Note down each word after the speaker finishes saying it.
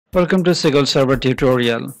Welcome to SQL Server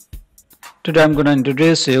tutorial. Today I'm going to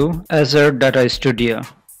introduce you Azure Data Studio.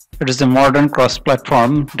 It is a modern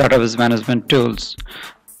cross-platform database management tools.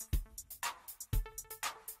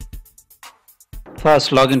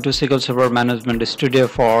 First, log into SQL Server Management Studio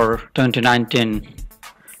for 2019.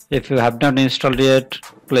 If you have not installed yet,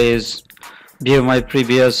 please view my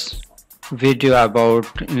previous video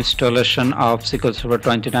about installation of SQL Server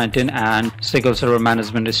 2019 and SQL Server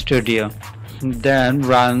Management Studio. Then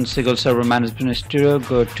run SQL Server Management Studio,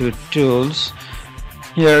 go to Tools.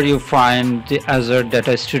 Here you find the Azure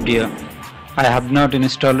Data Studio. I have not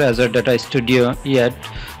installed Azure Data Studio yet,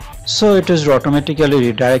 so it is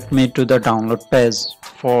automatically redirect me to the download page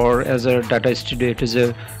for Azure Data Studio. It is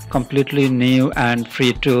a completely new and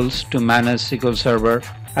free tools to manage SQL Server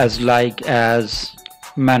as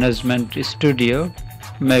Management Studio.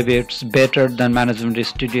 Maybe it's better than Management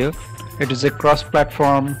Studio. It is a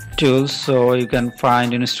cross-platform tool, so you can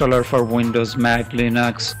find installer for Windows, Mac,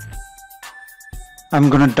 Linux. I'm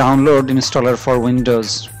gonna download installer for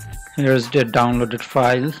Windows. Here's the downloaded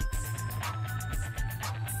file.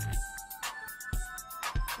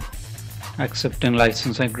 Accepting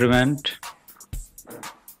license agreement.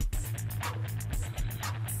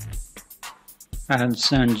 And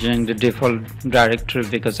changing the default directory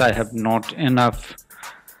because I have not enough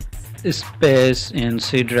space in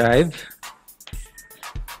C drive.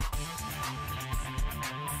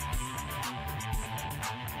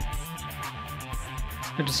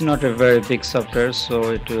 It is not a very big software,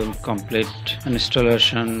 so it will complete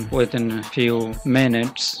installation within a few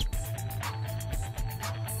minutes.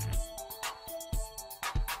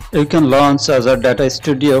 You can launch Azure Data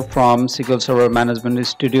Studio from SQL Server Management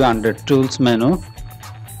Studio under Tools menu,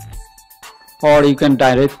 or you can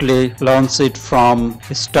directly launch it from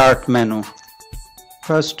Start menu.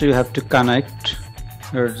 First you have to connect.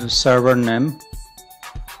 Here's the server name.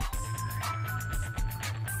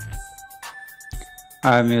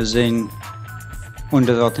 I am using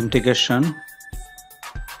Windows Authentication.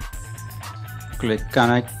 Click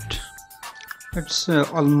Connect. It's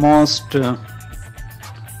almost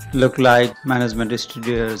look like Management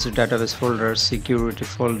Studio as a database folder, security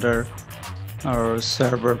folder, or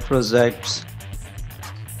server projects.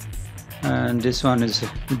 And this one is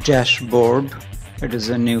dashboard. It is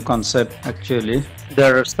a new concept actually.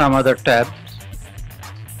 There are some other tabs.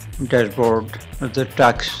 Dashboard, the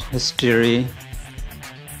tax history,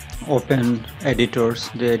 open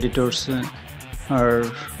editors. The editors are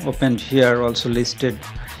opened here, also listed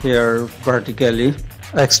here vertically.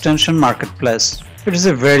 Extension Marketplace. It is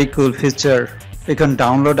a very cool feature. You can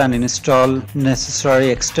download and install necessary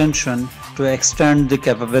extension to extend the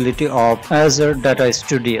capability of Azure Data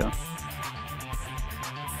Studio.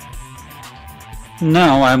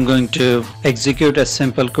 Now I'm going to execute a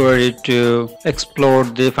simple query to explore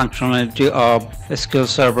the functionality of SQL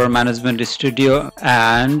Server Management Studio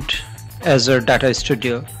and Azure Data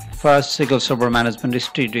Studio. First, SQL Server Management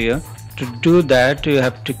Studio. To do that, you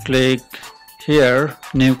have to click here,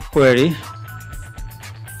 New Query.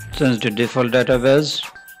 Change the default database.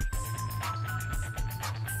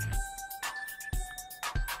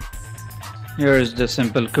 Here is the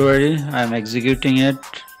simple query. I am executing it.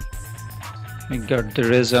 I got the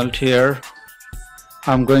result here.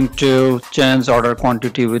 I'm going to change order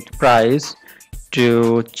quantity with price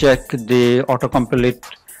to check the autocomplete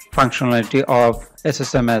functionality of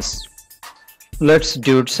SSMS. Let's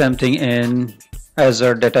do something in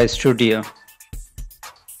Azure Data Studio.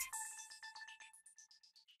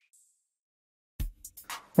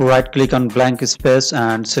 Right click on blank space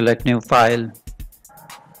and select new file.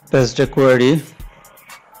 Paste the query.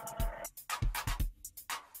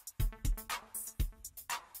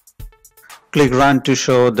 Click run to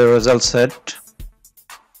show the result set.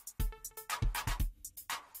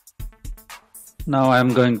 Now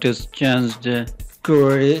I'm going to change the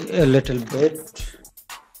query a little bit.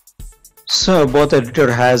 So both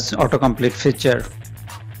editor has autocomplete feature.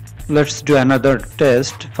 Let's do another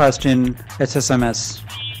test, first in SSMS.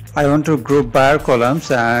 I want to group buyer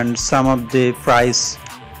columns and some of the price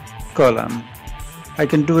column. I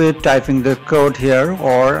can do it typing the code here,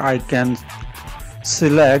 or I can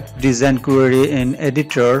select design query in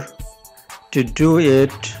editor to do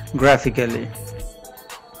it graphically.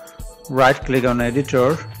 Right click on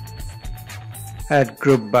editor, add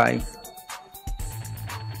group by,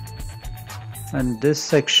 and this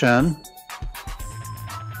section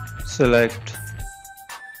select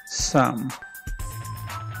sum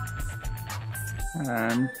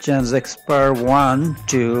and change expire 1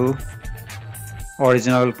 to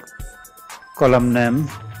original column name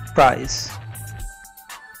price.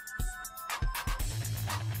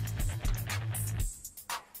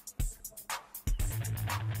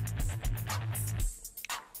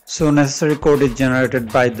 So necessary code is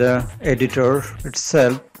generated by the editor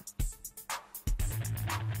itself.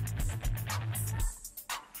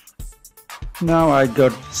 Now I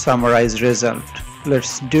got summarized result.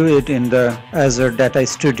 Let's do it in the Azure Data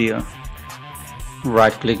Studio.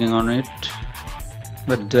 Right clicking on it,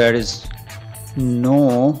 but there is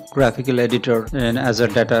no graphical editor in Azure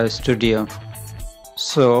Data Studio.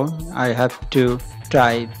 So I have to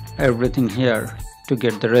type everything here to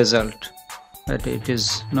get the result, but it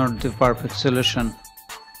is not the perfect solution.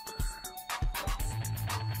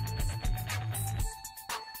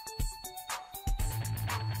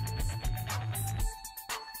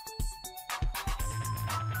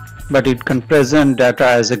 But it can present data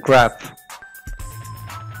as a graph.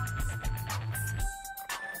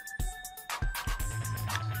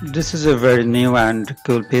 This is a very new and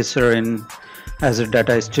cool feature in Azure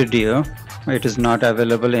Data Studio. It is not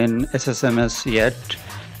available in SSMS yet.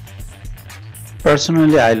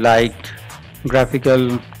 Personally, I like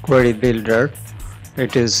Graphical Query Builder.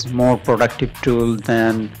 It is more productive tool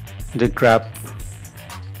than the graph.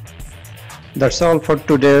 That's all for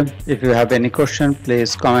today. If you have any question,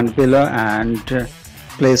 please comment below and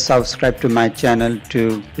please subscribe to my channel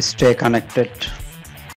to stay connected.